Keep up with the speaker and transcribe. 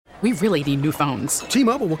We really need new phones.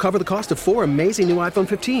 T-Mobile will cover the cost of 4 amazing new iPhone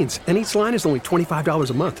 15s, and each line is only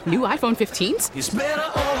 $25 a month. New iPhone 15s? It's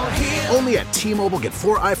better over here. Only at T-Mobile, get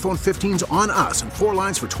 4 iPhone 15s on us and 4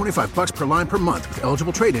 lines for $25 per line per month with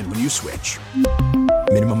eligible trade-in when you switch.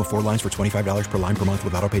 Minimum of 4 lines for $25 per line per month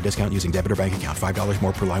with autopay discount using debit or bank account. $5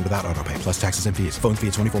 more per line without autopay, plus taxes and fees. Phone fee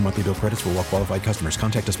at 24 monthly bill credits for well-qualified customers.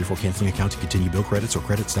 Contact us before canceling account to continue bill credits or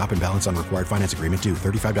credit stop and balance on required finance agreement due.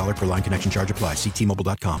 $35 per line connection charge applies. See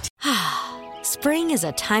T-Mobile.com. Spring is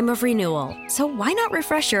a time of renewal, so why not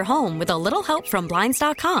refresh your home with a little help from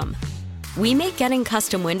Blinds.com? We make getting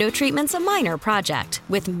custom window treatments a minor project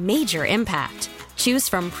with major impact. Choose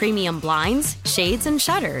from premium blinds, shades, and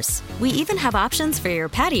shutters. We even have options for your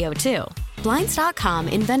patio, too. Blinds.com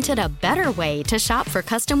invented a better way to shop for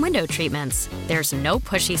custom window treatments. There's no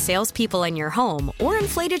pushy salespeople in your home or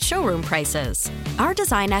inflated showroom prices. Our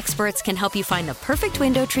design experts can help you find the perfect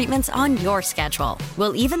window treatments on your schedule.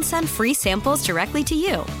 We'll even send free samples directly to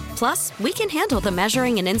you. Plus, we can handle the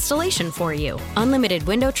measuring and installation for you. Unlimited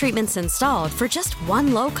window treatments installed for just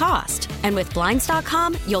one low cost. And with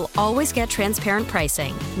Blinds.com, you'll always get transparent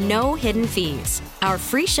pricing. No hidden fees. Our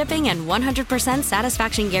free shipping and 100%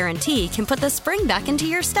 satisfaction guarantee can put the spring back into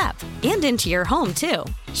your step and into your home, too.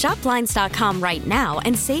 Shop Blinds.com right now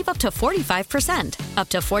and save up to 45%. Up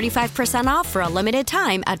to 45% off for a limited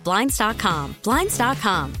time at Blinds.com.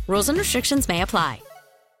 Blinds.com. Rules and restrictions may apply.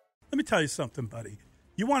 Let me tell you something, buddy.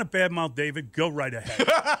 You want to badmouth David? Go right ahead.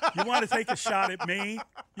 You want to take a shot at me?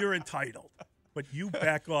 You're entitled. But you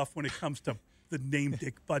back off when it comes to the name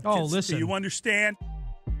Dick Butkus. Oh, listen. Do you understand?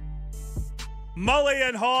 Mully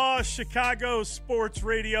and Haw, Chicago Sports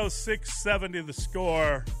Radio 670 The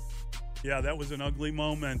Score. Yeah, that was an ugly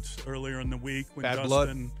moment earlier in the week when bad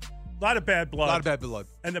Dustin. Blood. A lot of bad blood. A lot of bad blood.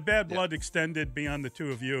 And the bad blood extended beyond the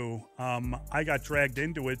two of you. I got dragged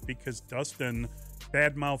into it because Dustin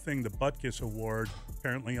bad-mouthing the Butkus Award,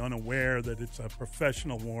 apparently unaware that it's a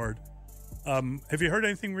professional award. Have you heard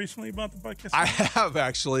anything recently about the Butkus Award? I have,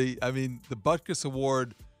 actually. I mean, the Butkus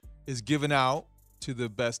Award is given out to the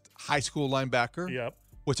best high school linebacker, yep,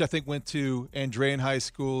 which I think went to Andrean High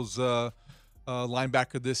School's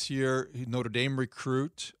linebacker this year, Notre Dame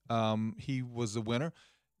recruit. He was the winner.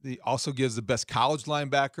 He also gives the best college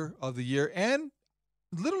linebacker of the year. And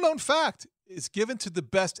little known fact, it's given to the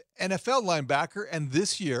best NFL linebacker. And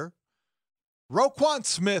this year, Roquan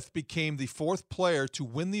Smith became the 4th player to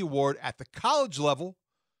win the award at the college level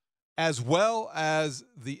as well as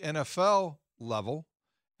the NFL level.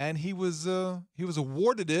 And he was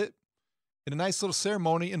awarded it in a nice little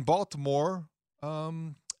ceremony in Baltimore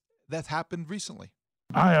that happened recently.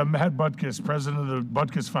 I am Matt Butkus, president of the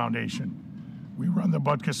Butkus Foundation. We run the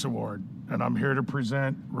Butkus Award, and I'm here to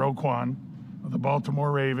present Roquan of the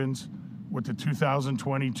Baltimore Ravens with the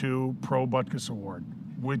 2022 Pro Butkus Award,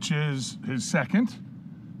 which is his 2nd.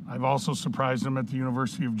 I've also surprised him at the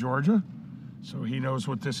University of Georgia, so he knows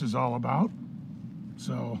what this is all about.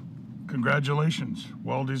 So, congratulations.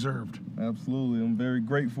 Well deserved. Absolutely. I'm very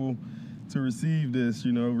grateful to receive this.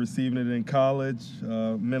 Receiving it in college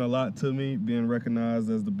meant a lot to me, being recognized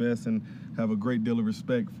as the best, and have a great deal of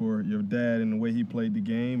respect for your dad and the way he played the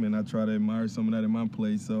game, and I try to admire some of that in my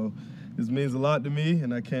play. So this means a lot to me,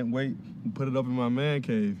 and I can't wait to put it up in my man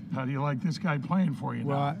cave. How do you like this guy playing for you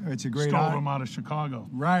now? Well, it's a great Stole honor. him out of Chicago.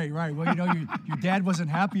 Right. Well, your dad wasn't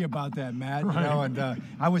happy about that, Matt. Right. And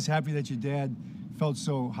I was happy that your dad felt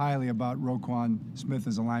so highly about Roquan Smith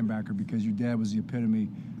as a linebacker, because your dad was the epitome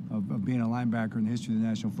of being a linebacker in the history of the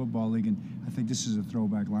National Football League, and I think this is a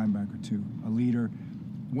throwback linebacker too, a leader.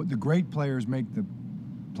 What the great players make the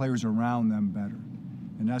players around them better,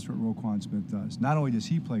 and that's what Roquan Smith does. Not only does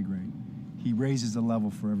he play great, he raises the level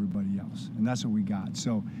for everybody else, and that's what we got.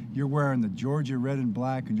 So you're wearing the Georgia red and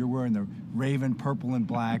black, and you're wearing the Raven purple and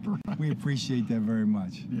black. Right. We appreciate that very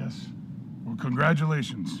much. Yes. Well,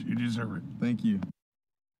 congratulations. You deserve it. Thank you.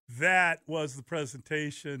 That was the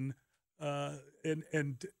presentation,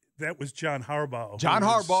 and that was John Harbaugh. John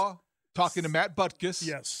Harbaugh talking to Matt Butkus,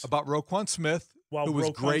 yes, about Roquan Smith, who was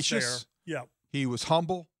gracious. There. Yeah. He was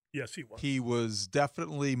humble. Yes, he was. He was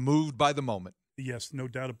definitely moved by the moment. Yes, no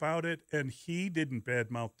doubt about it. And he didn't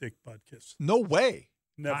badmouth Dick Butkus. No way.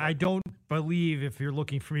 Never. I don't believe, if you're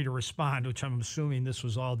looking for me to respond, which I'm assuming this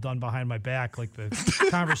was all done behind my back, like the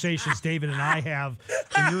conversations David and I have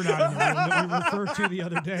when you're not in the room that we referred to the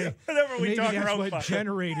other day. Maybe that's what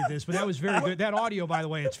generated this, but that was very good. That audio, by the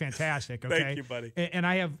way, it's fantastic. Okay? Thank you, buddy. And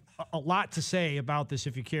I have a lot to say about this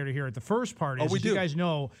if you care to hear it. The first part is, as you guys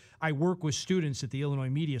know, I work with students at the Illinois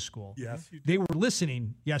Media School. Yes, you do. They were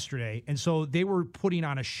listening yesterday, and so they were putting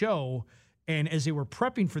on a show. And as they were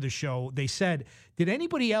prepping for the show, they said, did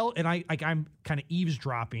anybody else, and I'm kind of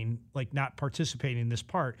eavesdropping, like not participating in this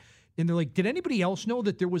part, and they're like, did anybody else know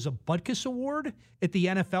that there was a Butkus Award at the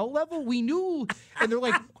NFL level? We knew. And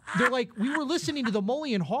they're like, we were listening to the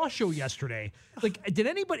Mully and Haw show yesterday. Like, did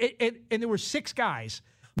anybody, and there were 6 guys.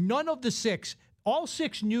 None of the 6, all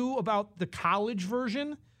 6 knew about the college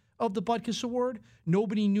version of the Butkus Award.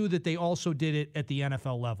 Nobody knew that they also did it at the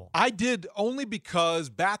NFL level. I did, only because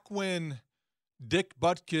back when Dick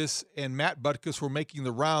Butkus and Matt Butkus were making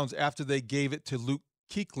the rounds after they gave it to Luke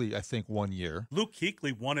Kuechly, I think, one year. Luke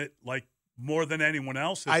Kuechly won it like more than anyone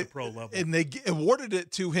else at the pro level. And they awarded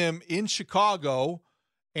it to him in Chicago.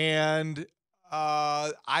 And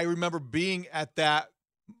I remember being at that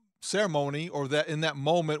ceremony or that in that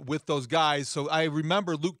moment with those guys. So I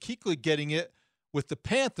remember Luke Kuechly getting it with the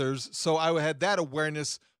Panthers. So I had that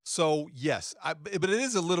awareness. So, yes, but it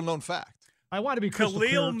is a little known fact. I want to be crystal clear,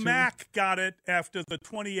 Khalil Mack got it after the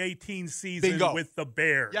 2018 season with the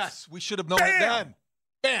Bears. Yes, we should have known it then.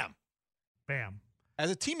 Bam. Bam.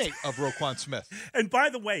 As a teammate of Roquan Smith. And by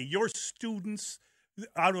the way, your students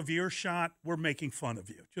out of earshot were making fun of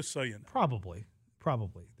you, just so you know. Probably.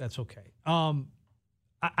 That's okay.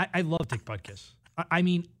 I love Dick Butkus. I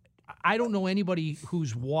mean, I don't know anybody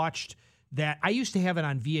who's watched that. I used to have it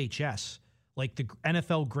on VHS, like the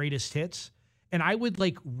NFL Greatest Hits. And I would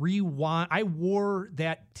like rewind. I wore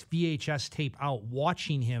that VHS tape out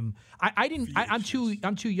watching him. I'm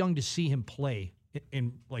too young to see him play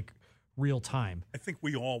in like real time. I think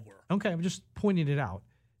we all were. Okay, I'm just pointing it out.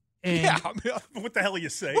 And yeah, I mean, what the hell are you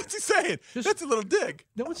saying? What's he saying? That's a little dig.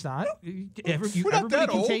 No, it's not. Everybody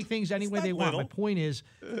can take things any way they want. My point is,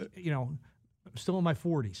 I'm still in my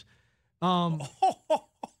 40s. That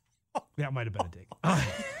might have been a dig.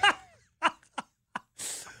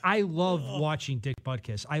 I love watching Dick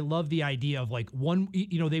Butkus. I love the idea of like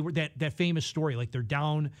they were that famous story, like they're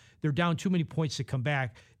down too many points to come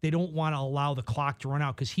back. They don't want to allow the clock to run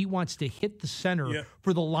out because he wants to hit the center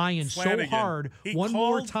for the Lions so hard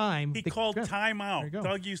more time. He called timeout.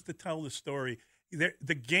 Doug used to tell the story.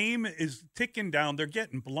 The game is ticking down. They're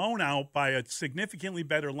getting blown out by a significantly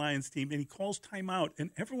better Lions team, and he calls timeout, and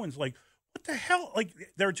everyone's like, what the hell? Like,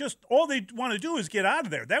 they're just, all they want to do is get out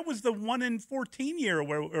of there. That was the 1-in-14 year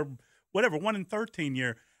or whatever, 1-in-13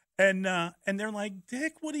 year. And they're like,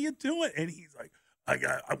 Dick, what are you doing? And he's like, I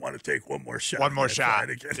want to take one more shot. One more shot.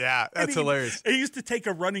 Yeah, that's hilarious. He used to take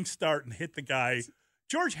a running start and hit the guy.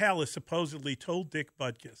 George Halas supposedly told Dick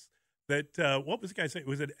Butkus that, what was the guy saying?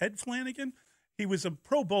 Was it Ed Flanagan? He was a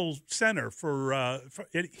Pro Bowl center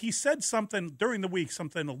he said something during the week,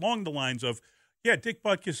 something along the lines of, yeah, Dick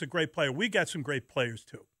Butkus is a great player. We got some great players,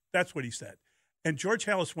 too. That's what he said. And George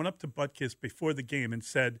Halas went up to Butkus before the game and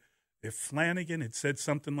said, if Flanagan had said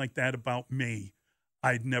something like that about me,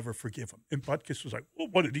 I'd never forgive him. And Butkus was like, well,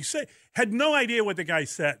 what did he say? Had no idea what the guy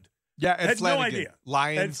said. Yeah, Ed Flanagan. No idea.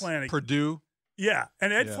 Lions, Ed Flanagan. Purdue. Yeah,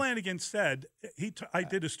 and Ed Flanagan said, I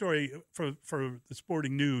did a story for the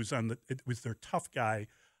Sporting News it was their tough guy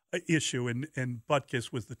issue, and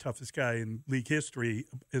Butkus was the toughest guy in league history,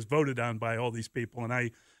 as voted on by all these people. And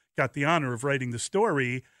I got the honor of writing the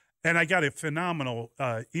story, and I got a phenomenal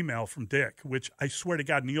email from Dick, which I swear to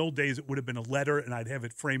God, in the old days, it would have been a letter, and I'd have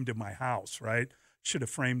it framed in my house, right? Should have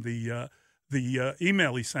framed the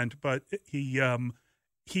email he sent, but he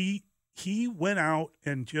went out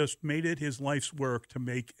and just made it his life's work to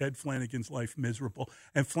make Ed Flanagan's life miserable.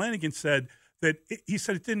 And Flanagan said that he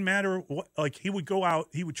said it didn't matter. Like, he would go out,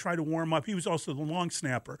 he would try to warm up. He was also the long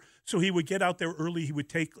snapper. So he would get out there early. He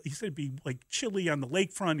said it'd be like chilly on the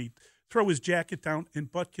lakefront. He'd throw his jacket down,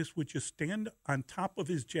 and Butkus would just stand on top of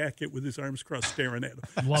his jacket with his arms crossed staring at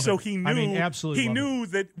him. So he knew,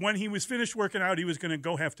 that when he was finished working out, he was going to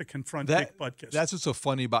go have to confront Dick Butkus. That's what's so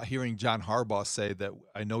funny about hearing John Harbaugh say that,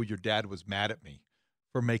 I know your dad was mad at me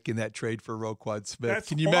for making that trade for Roquan Smith. That's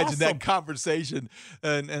Can you imagine that conversation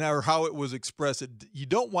and how it was expressed? You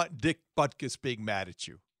don't want Dick Butkus being mad at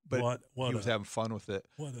you, but he was having fun with it.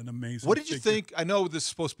 What an amazing What did you think? I know this is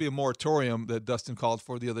supposed to be a moratorium that Dustin called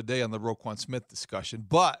for the other day on the Roquan Smith discussion,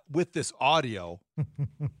 but with this audio,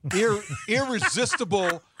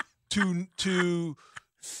 irresistible to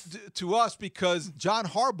us, because John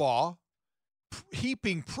Harbaugh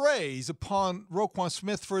heaping praise upon Roquan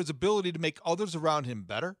Smith for his ability to make others around him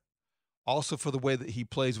better, also for the way that he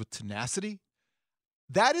plays with tenacity.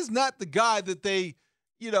 That is not the guy that they,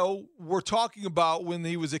 were talking about when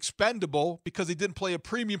he was expendable because he didn't play a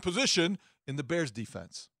premium position in the Bears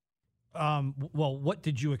defense. Well, what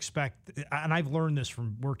did you expect? And I've learned this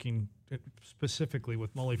from working specifically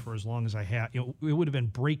with Mully for as long as I have. It would have been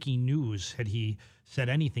breaking news had he said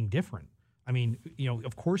anything different. I mean,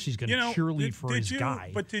 of course he's going to cheerlead for his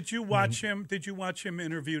guy. But did you watch him? Did you watch him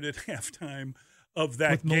interviewed at halftime of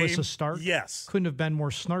that with game? Melissa Stark? Yes. Couldn't have been more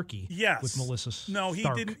snarky. Yes. With Melissa Stark. No, he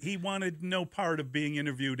didn't. He wanted no part of being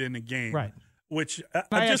interviewed in a game. Right. Which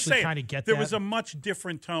I just saying, kind of get there that. was a much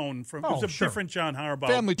different tone from. It was a different John Harbaugh.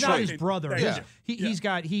 Family Not trait. his brother. Yeah. He's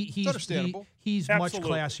understandable. He's much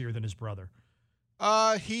classier than his brother.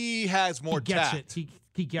 He has more tact.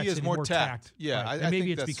 He gets has it. more tact. Yeah, right. I And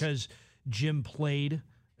maybe think it's because Jim played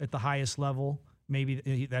at the highest level.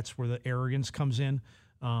 Maybe that's where the arrogance comes in.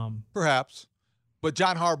 Perhaps. But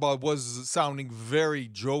John Harbaugh was sounding very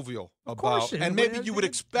jovial about, and maybe you would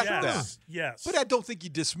expect that. Yes. But I don't think you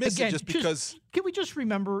dismiss it just because. Can we just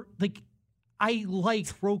remember, I like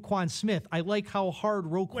Roquan Smith. I like how hard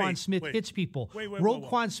Roquan Smith hits people.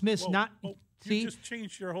 Roquan Smith's not. You just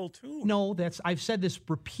changed your whole tune. No, I've said this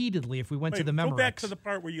repeatedly. If we went to the Memorex. Go back to the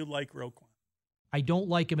part where you like Roquan. I don't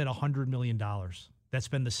like him at $100 million. That's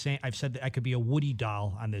been the same. I've said that I could be a Woody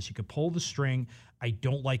doll on this. You could pull the string. I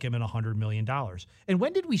don't like him at $100 million. And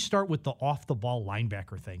when did we start with the off-the-ball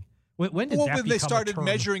linebacker thing? When did that become they started a term?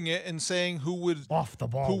 measuring it and saying who was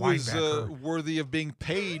worthy of being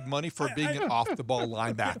paid money for being an off-the-ball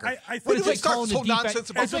linebacker. I think when did we start this whole nonsense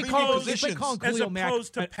about positions? As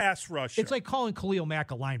opposed to pass rusher. It's like calling Khalil Mack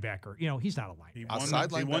a linebacker. He's not a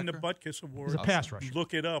linebacker. He won the Butkus Award. He's a pass rusher.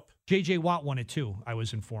 Look it up. J.J. Watt won it too, I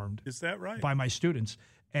was informed. Is that right? By my students.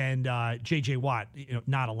 And J.J. Watt,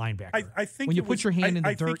 not a linebacker. I think when you put your hand in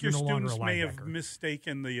the dirt, you're no longer a linebacker. May have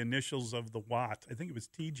mistaken the initials of the Watt. I think it was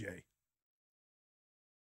T.J.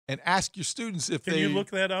 And ask your students if Can you look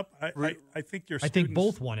that up? I think your students. I think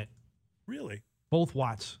both won it. Really? Both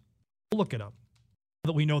Watts. Look it up.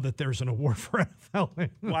 That we know that there's an award for NFL.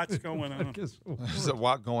 What's going on? There's a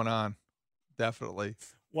Watt going on. Definitely.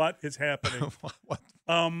 What is happening?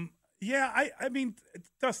 Yeah, I mean,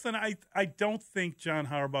 Dustin, I don't think John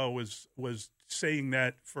Harbaugh was saying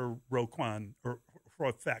that for Roquan or for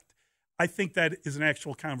effect. I think that is an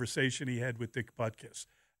actual conversation he had with Dick Butkus,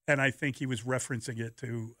 and I think he was referencing it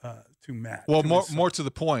to Matt. Well, more to the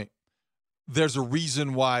point, there's a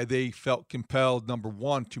reason why they felt compelled, number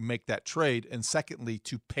one, to make that trade, and secondly,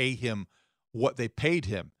 to pay him what they paid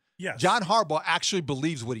him. Yes. John Harbaugh actually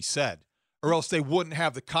believes what he said, or else they wouldn't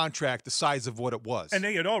have the contract the size of what it was. And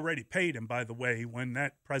they had already paid him, by the way, when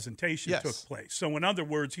that presentation took place. So in other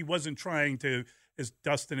words, he wasn't trying to, as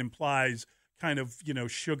Dustin implies, kind of,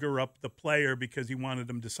 sugar up the player because he wanted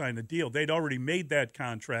him to sign a deal. They'd already made that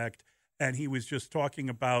contract, and he was just talking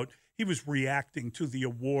about, he was reacting to the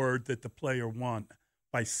award that the player won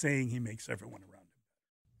by saying he makes everyone around him.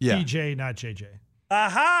 Yeah. TJ, not JJ.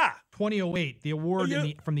 Aha! 2008. The award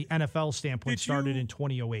from the NFL standpoint started in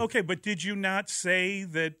 2008. Okay, but did you not say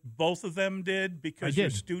that both of them did because your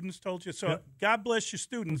students told you? So God bless your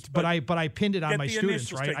students. But I pinned it on my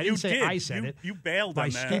students, right? I didn't say I said it. You bailed on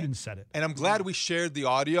that. My students said it. And I'm glad we shared the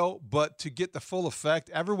audio, but to get the full effect,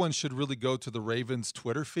 everyone should really go to the Ravens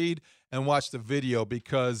Twitter feed and watch the video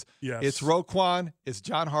because it's Roquan, it's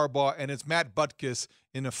John Harbaugh, and it's Matt Butkus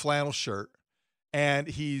in a flannel shirt. And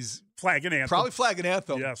he's probably flagging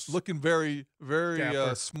anthem. Yes. Looking very, very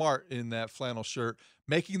smart in that flannel shirt.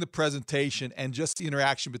 Making the presentation and just the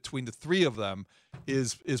interaction between the three of them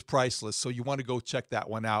is priceless. So you want to go check that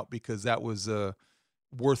one out because that was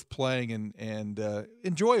worth playing and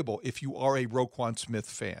enjoyable if you are a Roquan Smith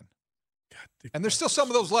fan. And there's still some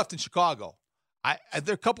of those left in Chicago.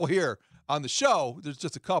 There are a couple here on the show. There's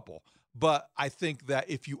just a couple. But I think that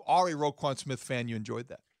if you are a Roquan Smith fan, you enjoyed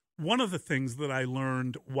that. One of the things that I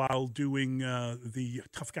learned while doing the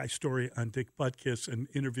Tough Guy story on Dick Butkus and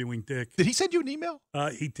interviewing Dick. Did he send you an email?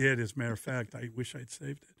 He did, as a matter of fact. I wish I'd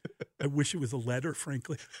saved it. I wish it was a letter,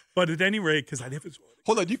 frankly. But at any rate, because I'd have his.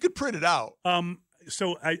 Hold on, you could print it out.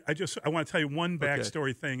 So I want to tell you one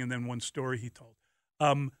backstory thing and then one story he told.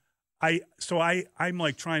 I'm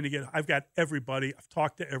like trying to get. I've got everybody. I've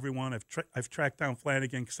talked to everyone. I've tracked down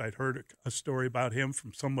Flanagan because I'd heard a story about him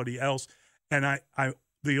from somebody else, and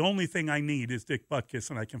the only thing I need is Dick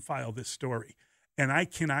Butkus, and I can file this story. And I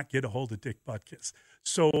cannot get a hold of Dick Butkus.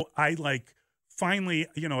 So I finally,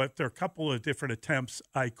 after a couple of different attempts,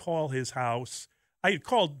 I call his house. I had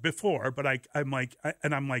called before, but I'm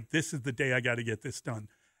like, this is the day I got to get this done.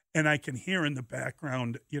 And I can hear in the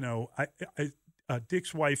background,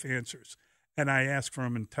 Dick's wife answers, and I ask for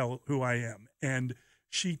him and tell who I am. And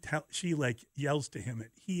she yells to him,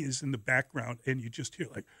 and he is in the background, and you just hear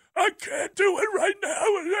I can't do it right now.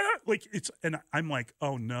 And I'm like,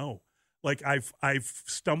 oh no, I've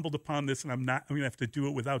stumbled upon this, and I'm going to have to do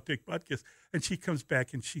it without Dick Butkus. And she comes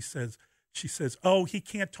back and she says, She says, "Oh, he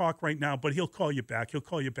can't talk right now, but he'll call you back. He'll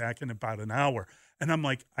call you back in about an hour." And I'm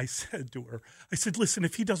like, I said to her, I said, "Listen,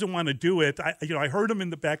 if he doesn't want to do it, I heard him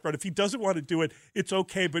in the background. If he doesn't want to do it, it's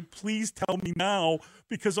okay, but please tell me now,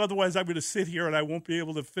 because otherwise I'm going to sit here and I won't be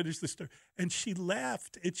able to finish the story." And she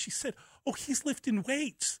laughed and she said, "Oh, he's lifting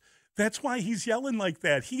weights. That's why he's yelling like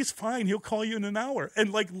that. He's fine. He'll call you in an hour."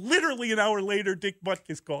 And like literally an hour later, Dick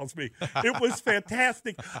Butkus calls me. It was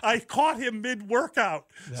fantastic. I caught him mid-workout.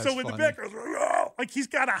 So in the background, like he's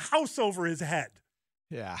got a house over his head.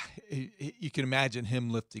 Yeah, you can imagine him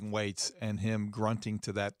lifting weights and him grunting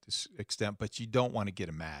to that extent, but you don't want to get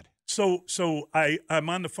him mad. So I'm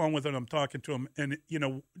on the phone with him. I'm talking to him, and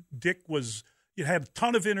Dick had a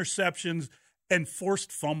ton of interceptions and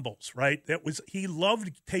forced fumbles. Right, he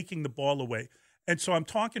loved taking the ball away, and so I'm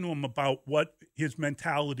talking to him about what his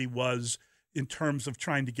mentality was in terms of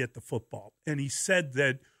trying to get the football. And he said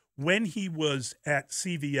that when he was at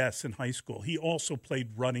CVS in high school, he also played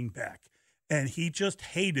running back. And he just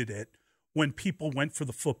hated it when people went for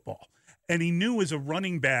the football. And he knew as a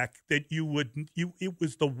running back that it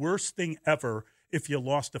was the worst thing ever if you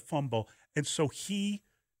lost a fumble. And so he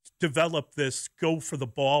developed this go for the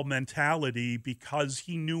ball mentality because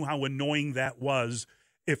he knew how annoying that was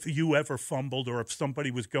if you ever fumbled or if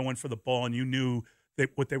somebody was going for the ball and you knew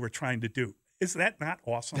what they were trying to do. Is that not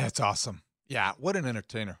awesome? That's awesome. Yeah, what an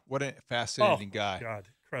entertainer. What a fascinating guy. God,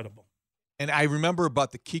 incredible. And I remember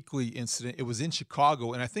about the Kuechly incident. It was in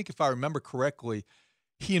Chicago, and I think if I remember correctly,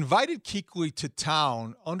 he invited Kuechly to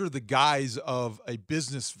town under the guise of a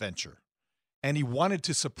business venture, and he wanted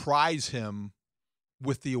to surprise him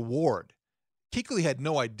with the award. Kuechly had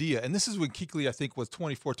no idea, and this is when Kuechly, I think, was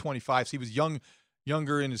 24, 25. So he was younger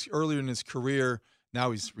earlier in his career. Now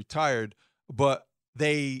he's retired, but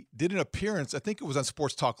they did an appearance. I think it was on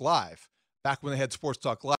Sports Talk Live, back when they had Sports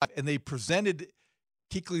Talk Live, and they presented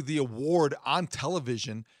Kuechly the award on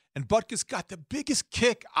television, and Butkus got the biggest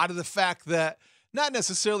kick out of the fact that, not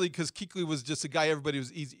necessarily because Kuechly was just a guy everybody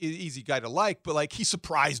was easy guy to like, but like he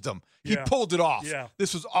surprised him. He pulled it off. Yeah.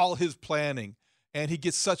 This was all his planning, and he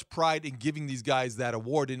gets such pride in giving these guys that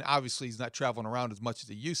award. And obviously he's not traveling around as much as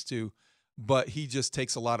he used to, but he just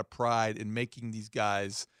takes a lot of pride in making these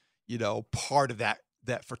guys, part of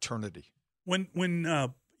that fraternity. When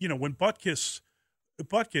Butkus,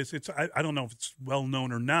 I don't know if it's well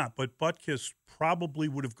known or not, but Butkus probably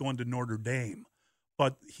would have gone to Notre Dame,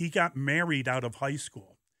 but he got married out of high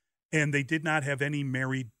school, and they did not have any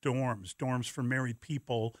married dorms for married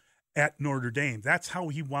people at Notre Dame. That's how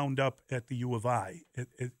he wound up at the U of I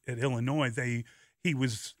at Illinois. He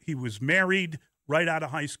was married right out of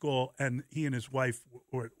high school, and he and his wife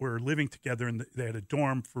were living together, and they had a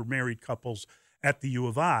dorm for married couples at the U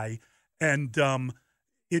of I, and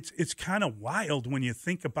It's kind of wild when you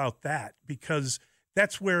think about that, because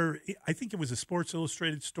that's where I think it was a Sports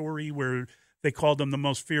Illustrated story where they called him the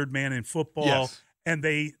most feared man in football. Yes. And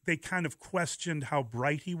they kind of questioned how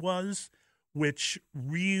bright he was, which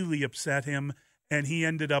really upset him. And he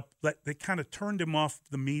ended up, they kind of turned him off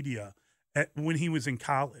the media when he was in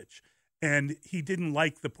college. And he didn't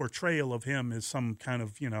like the portrayal of him as some kind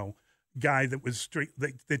of, guy that was straight,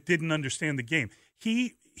 that didn't understand the game.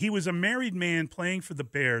 He was a married man playing for the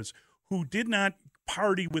Bears who did not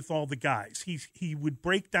party with all the guys. He would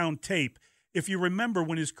break down tape. If you remember,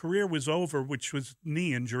 when his career was over, which was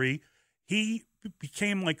knee injury, he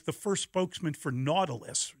became like the first spokesman for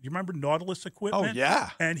Nautilus. You remember Nautilus equipment? Oh, yeah.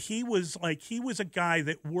 And he was a guy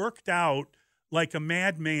that worked out like a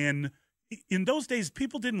madman. In those days,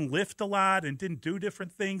 people didn't lift a lot and didn't do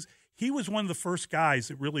different things. He was one of the first guys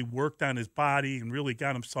that really worked on his body and really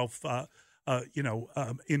got himself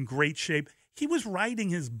in great shape. He was riding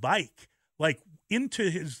his bike like into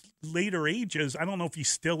his later ages. I don't know if he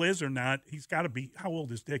still is or not. He's got to be, how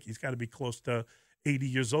old is Dick? He's got to be close to 80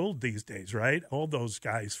 years old these days, right? All those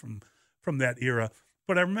guys from that era.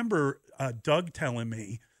 But I remember Doug telling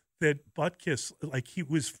me that Butkus, like he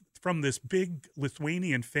was from this big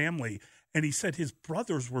Lithuanian family, and he said his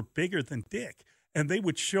brothers were bigger than Dick. And they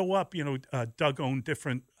would show up, Doug owned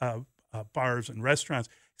different bars and restaurants.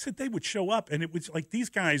 He said they would show up, and it was like these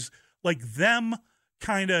guys, like them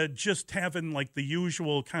kind of just having like the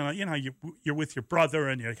usual kind of, you're with your brother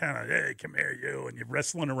and you're kind of, hey, come here, you, and you're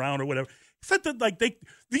wrestling around or whatever. He said that like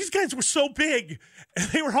these guys were so big and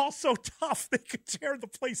they were all so tough they could tear the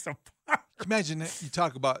place apart. Imagine you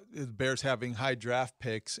talk about the Bears having high draft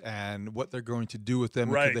picks and what they're going to do with them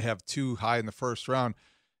Right. because they have two high in the first round.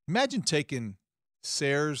 Imagine taking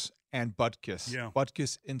Sayers and Butkus, Yeah.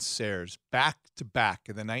 Butkus and Sayers back to back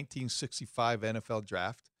in the 1965 NFL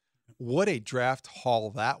draft. What a draft haul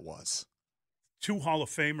that was. 2 Hall of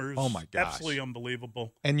Famers. Oh, my gosh. Absolutely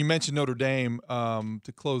unbelievable. And you mentioned Notre Dame.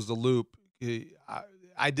 To close the loop,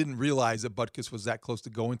 I didn't realize that Butkus was that close to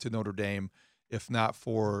going to Notre Dame, if not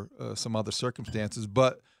for some other circumstances.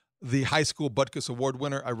 But the high school Butkus Award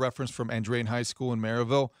winner I referenced from Andrean High School in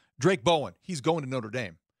Maryville, Drake Bowen, he's going to Notre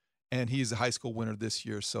Dame. And he's a high school winner this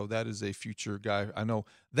year, so that is a future guy. I know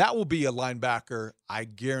that will be a linebacker, I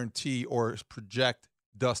guarantee, or project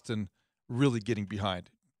Dustin really getting behind.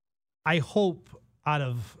 I hope out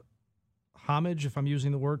of homage, if I'm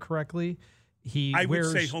using the word correctly, I would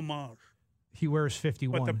say homage. He wears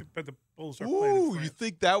 51. But the Bulls are playing. You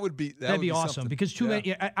think that would be that'd be awesome? Something. Because too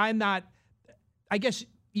many. I'm not. I guess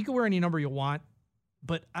you can wear any number you want,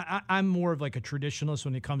 but I'm more of like a traditionalist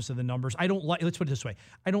when it comes to the numbers. I don't like. Let's put it this way: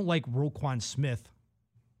 I don't like Roquan Smith.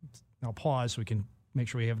 Now pause so we can make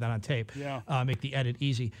sure we have that on tape. Yeah. Make the edit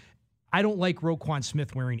easy. I don't like Roquan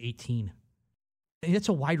Smith wearing 18. It's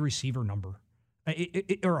a wide receiver number,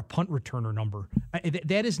 or a punt returner number.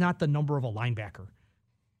 That is not the number of a linebacker.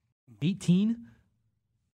 18.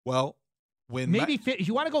 Well, when maybe if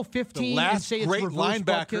you want to go 15 the last and say it's great reverse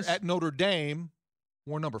linebacker Butkus. at Notre Dame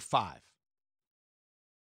wore number 5.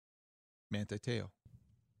 Manti Te'o.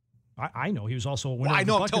 I know he was also a winner. Well, I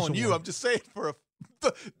know. of the I'm Butkus telling you. Award. I'm just saying for a.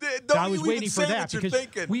 I was waiting for that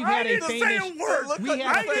because we've had a famous. I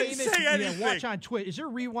didn't say anything. Watch on Twitch. Is there a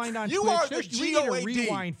rewind on you Twitch? Are the We need a GOAD.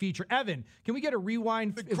 rewind feature. Evan, can we get a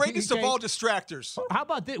rewind? The greatest of all distractors. How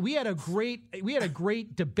about that? We had a great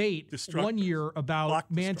debate one year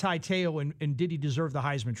about Manti Te'o and did he deserve the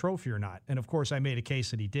Heisman Trophy or not? And of course, I made a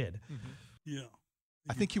case that he did. Mm-hmm. Yeah,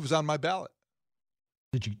 I think he was on my ballot.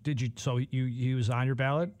 Did you? So he was on your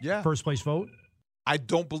ballot? Yeah, first place vote. I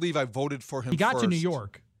don't believe I voted for him. He got first. to New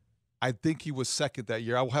York. I think he was second that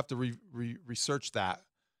year. I will have to research that.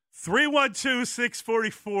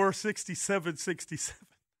 312-644-6767.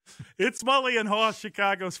 It's Mully and Haw,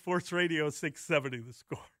 Chicago Sports Radio 670 The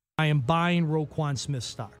Score. I am buying Roquan Smith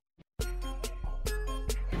stock.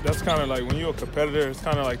 That's kind of like when you're a competitor, it's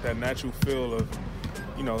kind of like that natural feel of,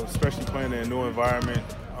 especially playing in a new environment.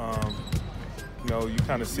 You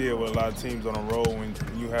kind of see it with a lot of teams on the road when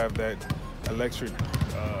you have that electric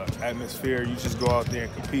atmosphere. You just go out there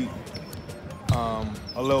and compete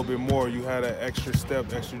a little bit more. You had that extra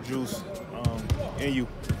step, extra juice in you.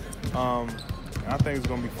 I think it's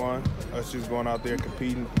going to be fun. Us just going out there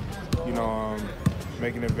competing,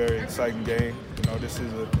 making it a very exciting game. This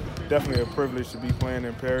is definitely a privilege to be playing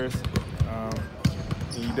in Paris. And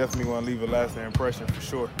you definitely want to leave a lasting impression for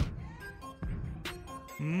sure.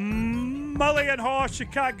 Mully and Haw,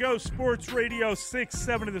 Chicago Sports Radio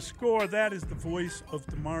 670 The Score. That is the voice of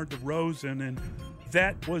DeMar DeRozan, and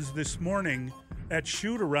that was this morning at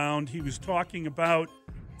shoot-around. He was talking about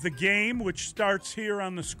the game, which starts here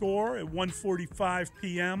on The Score at 1:45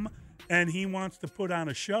 p.m., and he wants to put on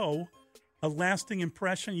a show, a lasting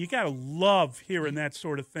impression. You got to love hearing that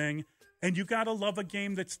sort of thing, and you got to love a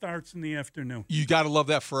game that starts in the afternoon. You got to love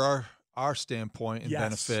that for our standpoint and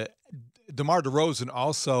benefit. DeMar DeRozan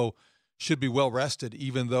also should be well rested,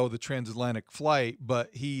 even though the transatlantic flight, but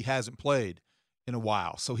he hasn't played in a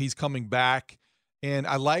while. So he's coming back, and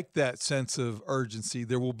I like that sense of urgency.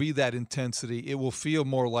 There will be that intensity. It will feel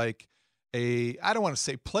more like I don't want to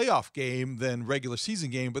say playoff game than regular season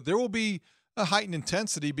game, but there will be a heightened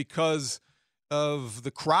intensity because of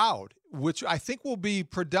the crowd, which I think will be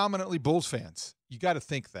predominantly Bulls fans. You got to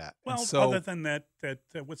think that. Well, other than that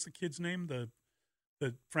what's the kid's name? The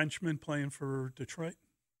Frenchman playing for Detroit?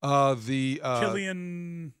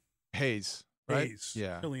 Killian Hayes, right? Hayes.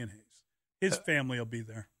 Yeah. Killian Hayes. His family will be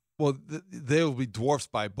there. Well, they will be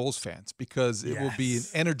dwarfed by Bulls fans because it will be an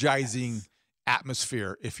energizing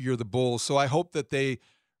atmosphere if you're the Bulls. So I hope that they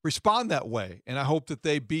respond that way, and I hope that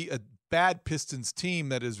they beat a bad Pistons team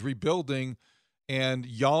that is rebuilding and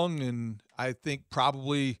young, and I think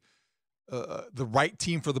probably the right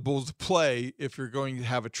team for the Bulls to play if you're going to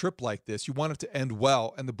have a trip like this. You want it to end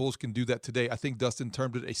well, and the Bulls can do that today. I think Dustin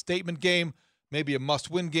termed it a statement game, maybe a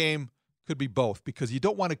must-win game. Could be both, because you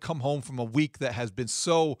don't want to come home from a week that has been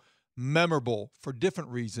so memorable for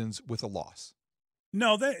different reasons with a loss.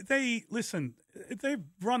 No, they listen, they've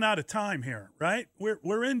run out of time here, right?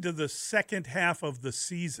 We're into the second half of the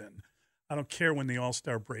season. I don't care when the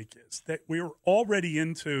All-Star break is. That we're already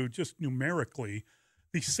into, just numerically,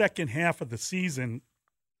 the second half of the season.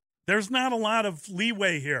 There's not a lot of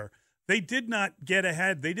leeway here. They did not get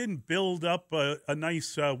ahead. They didn't build up a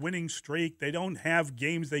nice winning streak. They don't have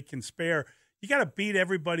games they can spare. You got to beat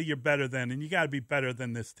everybody you're better than, and you got to be better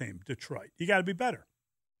than this team, Detroit. You got to be better.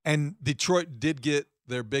 And Detroit did get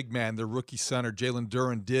their big man, their rookie center, Jalen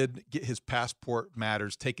Duren, did get his passport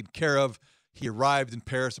matters taken care of. He arrived in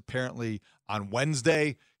Paris apparently on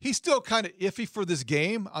Wednesday. He's still kind of iffy for this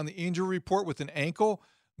game on the injury report with an ankle,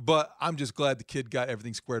 but I'm just glad the kid got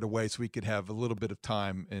everything squared away so he could have a little bit of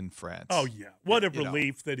time in France. Oh, yeah. What a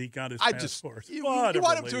relief that he got his passport. You want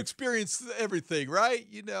him to experience everything, right?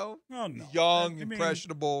 Oh, no. Young,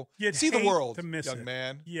 impressionable. See the world, to miss young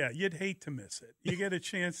man. Yeah, you'd hate to miss it. You get a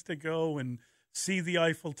chance to go and see the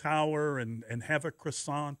Eiffel Tower and have a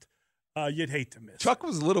croissant. You'd hate to miss Chuck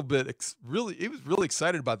was a little bit he was really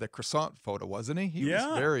excited about that croissant photo, wasn't he? He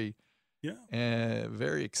was very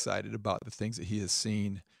excited about the things that he has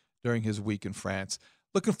seen during his week in France.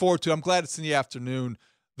 Looking forward to it. I'm glad it's in the afternoon.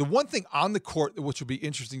 The one thing on the court which will be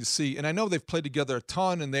interesting to see, and I know they've played together a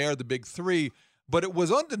ton and they are the big three, but it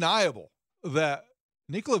was undeniable that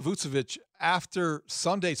Nikola Vucevic, after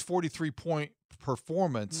Sunday's 43-point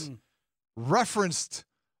performance, referenced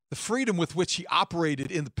the freedom with which he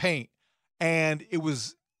operated in the paint. And it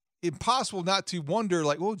was impossible not to wonder,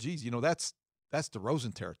 like, oh, geez, that's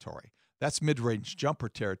DeRozan territory. That's mid-range jumper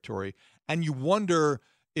territory. And you wonder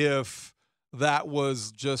if that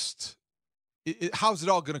was just how's it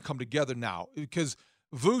all going to come together now? Because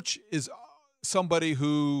Vooch is somebody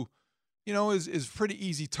who, is pretty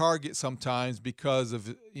easy target sometimes because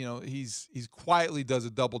of, he's quietly does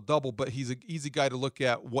a double-double, but he's an easy guy to look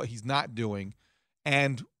at what he's not doing.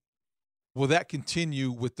 And will that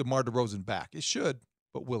continue with DeMar DeRozan back? It should,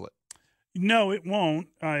 but will it? No, it won't.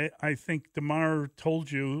 I think DeMar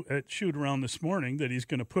told you at shoot-around this morning that he's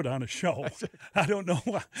going to put on a show. I don't know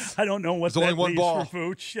what There's that only one means ball. for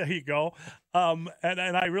Vooch. There you go. And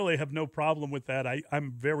I really have no problem with that.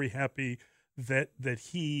 I'm very happy that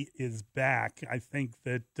he is back. I think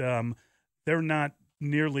that they're not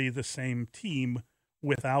nearly the same team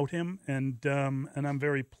without him, and I'm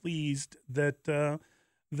very pleased that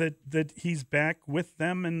he's back with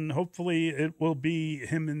them, and hopefully it will be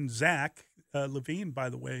him and Zach Levine, by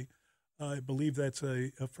the way. I believe that's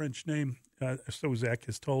a French name. So Zach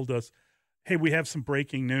has told us, hey, we have some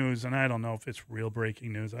breaking news, and I don't know if it's real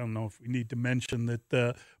breaking news. I don't know if we need to mention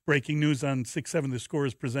that breaking news on 6-7 The Score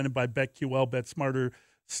is presented by BetQL. Bet smarter.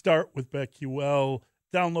 Start with BetQL.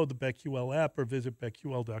 Download the BetQL app or visit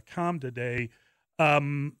BetQL.com today.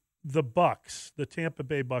 The Bucks, the Tampa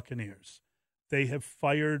Bay Buccaneers, they have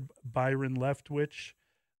fired Byron Leftwich.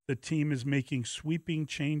 The team is making sweeping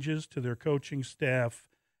changes to their coaching staff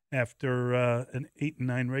after an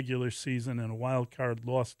 8-9 regular season and a wild card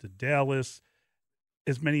loss to Dallas.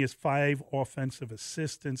 As many as 5 offensive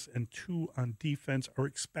assistants and 2 on defense are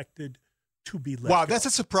expected to be let Wow, go. that's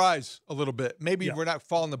a surprise a little bit. Maybe we're not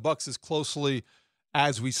following the Bucks as closely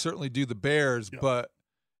as we certainly do the Bears, but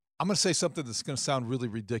I'm going to say something that's going to sound really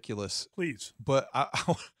ridiculous. Please. But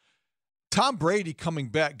Tom Brady coming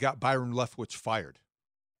back got Byron Leftwich fired.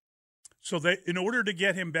 So in order to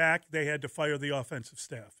get him back, they had to fire the offensive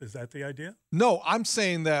staff. Is that the idea? No, I'm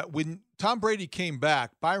saying that when Tom Brady came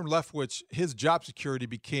back, Byron Leftwich, his job security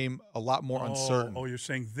became a lot more uncertain. Oh, you're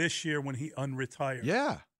saying this year when he unretired.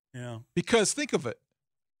 Yeah. Yeah. Because think of it.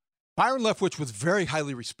 Byron Leftwich was very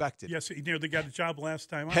highly respected. Yes, he nearly got a job last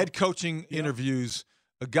time out. Head coaching interviews,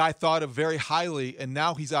 a guy thought of very highly, and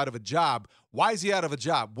now he's out of a job. Why is he out of a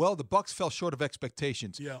job? Well, the Bucs fell short of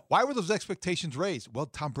expectations. Yeah. Why were those expectations raised? Well,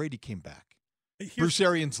 Tom Brady came back. Bruce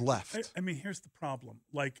Arians left. I mean, here's the problem.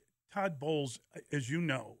 Like, Todd Bowles, as you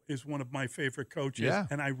know, is one of my favorite coaches,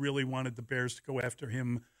 and I really wanted the Bears to go after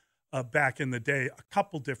him back in the day. A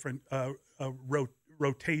couple different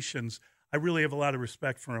rotations. I really have a lot of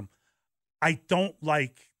respect for him. I don't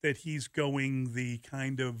like that he's going the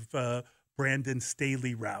kind of Brandon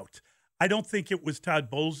Staley route. I don't think it was Todd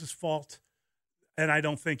Bowles' fault, and I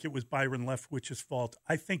don't think it was Byron Leftwich's fault.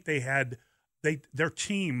 I think their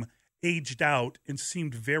team aged out and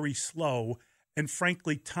seemed very slow, and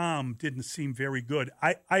frankly, Tom didn't seem very good.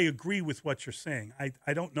 I agree with what you're saying.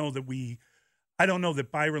 I don't know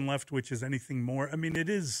that Byron Leftwich is anything more. I mean, it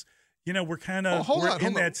is. We're kind of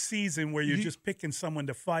in that season where you're just picking someone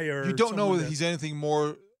to fire. You don't know that he's anything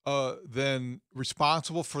more than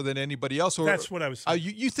responsible than anybody else. Or, that's what I was saying.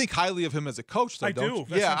 You think highly of him as a coach, though, don't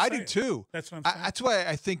you? Yeah, I do too. That's what I'm saying. That's why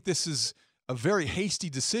I think this is a very hasty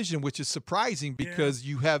decision, which is surprising because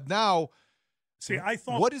you have now. See, I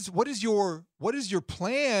thought what is your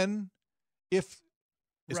plan if.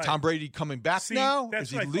 Is Tom Brady coming back now?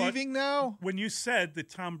 Is he leaving now? When you said that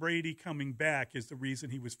Tom Brady coming back is the reason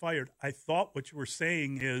he was fired, I thought what you were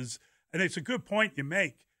saying is, and it's a good point you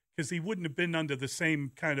make, because he wouldn't have been under the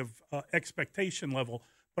same kind of expectation level,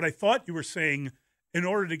 but I thought you were saying in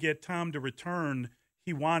order to get Tom to return,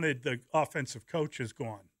 he wanted the offensive coaches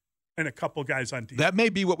gone. and a couple guys on defense. That may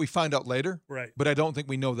be what we find out later, right? But I don't think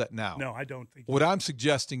we know that now. No, I don't think. What I'm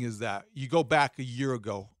suggesting is that you go back a year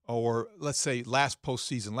ago, or let's say last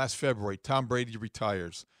postseason, last February, Tom Brady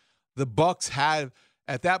retires. The Bucs had,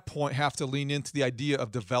 at that point, have to lean into the idea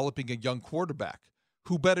of developing a young quarterback.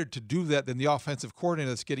 Who better to do that than the offensive coordinator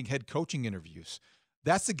that's getting head coaching interviews?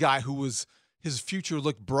 That's the guy who was his future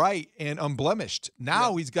looked bright and unblemished.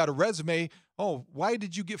 Now he's got a resume. Oh, why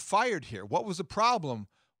did you get fired here? What was the problem?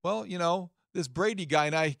 Well, this Brady guy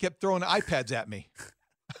and I kept throwing iPads at me.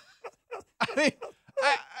 I mean,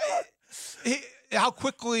 how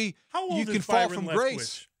quickly you can fall from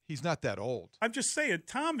grace. He's not that old. I'm just saying,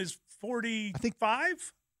 Tom is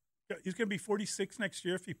 45. He's going to be 46 next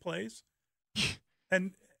year if he plays.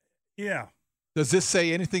 And, yeah. Does this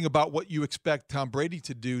say anything about what you expect Tom Brady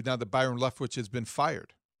to do now that Byron Leftwich has been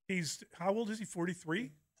fired? How old is he,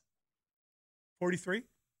 43? 43?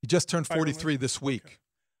 He just turned 43 this week. Okay.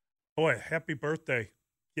 Boy, happy birthday.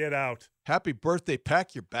 Get out. Happy birthday.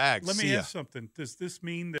 Pack your bags. Let me ask something. Does this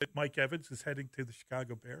mean that Mike Evans is heading to the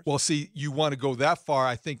Chicago Bears? Well, see, you want to go that far.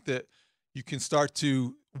 I think that you can start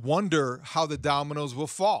to wonder how the dominoes will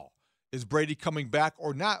fall. Is Brady coming back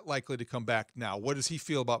or not likely to come back now? What does he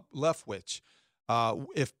feel about Leftwich?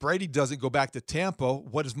 If Brady doesn't go back to Tampa,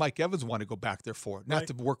 what does Mike Evans want to go back there for? Not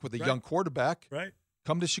to work with a young quarterback. Right.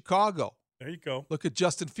 Come to Chicago. There you go. Look at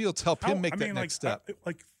Justin Fields. Help him make that next step.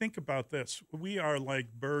 Think about this. We are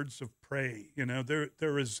like birds of prey.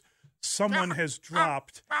 There is someone has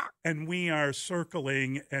dropped, and we are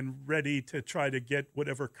circling and ready to try to get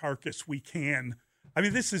whatever carcass we can. I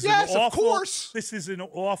mean, this is an awful. Of course. This is an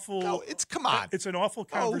awful. No, come on. It's an awful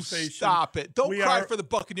conversation. Oh, stop it! Don't cry for the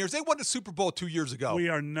Buccaneers. They won the Super Bowl 2 years ago. We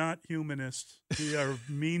are not humanists. We are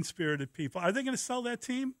mean-spirited people. Are they going to sell that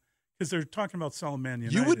team? Because they're talking about selling Man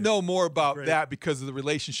United. You would know more about that because of the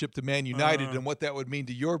relationship to Man United and what that would mean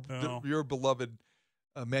to your beloved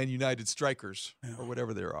Man United strikers or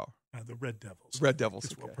whatever they are. The Red Devils. Red Devils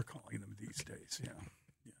is what we're calling them these days. Yeah.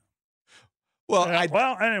 Well,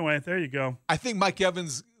 anyway, there you go. I think Mike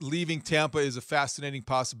Evans leaving Tampa is a fascinating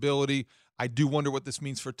possibility. I do wonder what this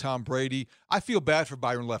means for Tom Brady. I feel bad for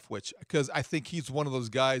Byron Leftwich because I think he's one of those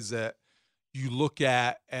guys that you look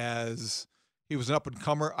at as he was an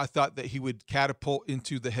up-and-comer. I thought that he would catapult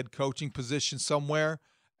into the head coaching position somewhere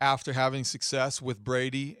after having success with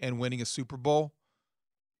Brady and winning a Super Bowl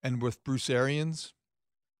and with Bruce Arians.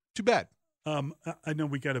 Too bad. I know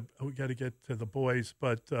we got to get to the boys,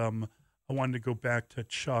 but I wanted to go back to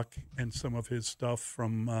Chuck and some of his stuff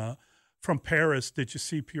from Paris. Did you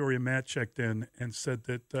see Peoria Matt checked in and said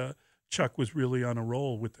that Chuck was really on a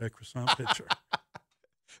roll with that croissant pitcher?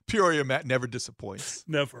 Peoria Matt never disappoints.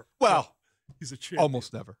 Never. Well, he's a champion.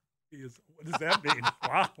 Almost never. He is. What does that mean?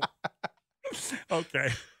 Wow. Okay.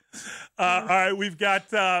 All right. We've got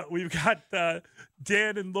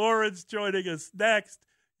Dan and Lawrence joining us next.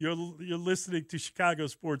 You're listening to Chicago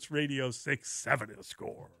Sports Radio 670 The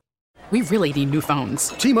Score. We really need new phones.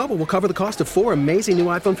 T-Mobile will cover the cost of 4 amazing new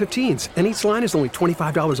iPhone 15s, and each line is only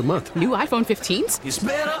 $25 a month. New iPhone 15s? It's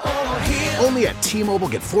better over here. Only at T-Mobile,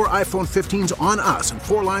 get 4 iPhone 15s on us and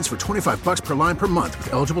 4 lines for $25 per line per month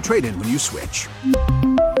with eligible trade-in when you switch.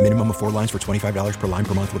 Minimum of 4 lines for $25 per line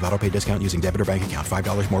per month with autopay discount using debit or bank account.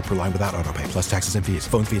 $5 more per line without autopay, plus taxes and fees.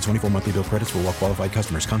 Phone fee at 24 monthly bill credits for well-qualified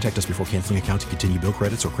customers. Contact us before canceling account to continue bill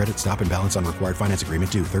credits or credit stop and balance on required finance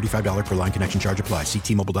agreement due. $35 per line connection charge applies. See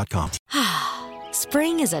T-Mobile.com.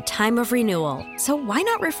 Spring is a time of renewal, so why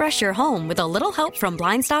not refresh your home with a little help from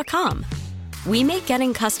Blinds.com? We make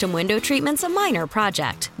getting custom window treatments a minor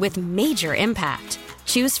project with major impact.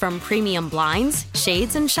 Choose from premium blinds,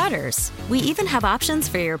 shades, and shutters. We even have options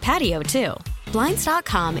for your patio, too.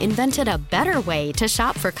 Blinds.com invented a better way to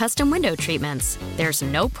shop for custom window treatments. There's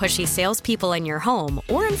no pushy salespeople in your home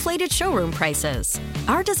or inflated showroom prices.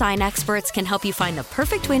 Our design experts can help you find the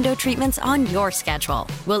perfect window treatments on your schedule.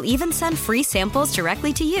 We'll even send free samples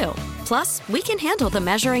directly to you. Plus, we can handle the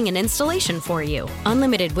measuring and installation for you.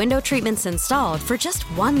 Unlimited window treatments installed for just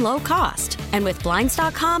one low cost. And with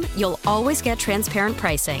Blinds.com, you'll always get transparent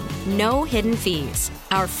pricing. No hidden fees.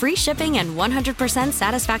 Our free shipping and 100%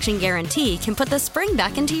 satisfaction guarantee can put the spring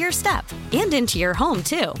back into your step and into your home,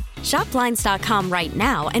 too. Shop Blinds.com right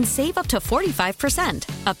now and save up to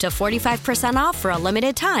 45%. Up to 45% off for a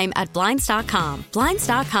limited time at Blinds.com.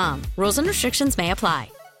 Blinds.com. Rules and restrictions may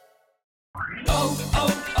apply.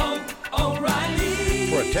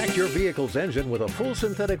 O'Reilly. We're at Protect your vehicle's engine with a full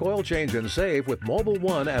synthetic oil change and save with Mobil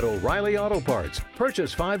 1 at O'Reilly Auto Parts.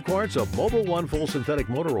 Purchase 5 quarts of Mobil 1 full synthetic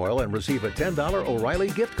motor oil and receive a $10 O'Reilly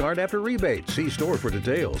gift card after rebate. See store for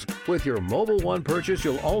details. With your Mobil 1 purchase,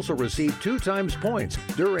 you'll also receive 2 times points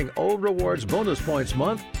during Old Rewards Bonus Points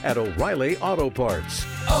Month at O'Reilly Auto Parts.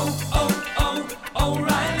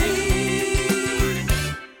 O'Reilly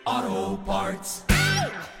Auto Parts.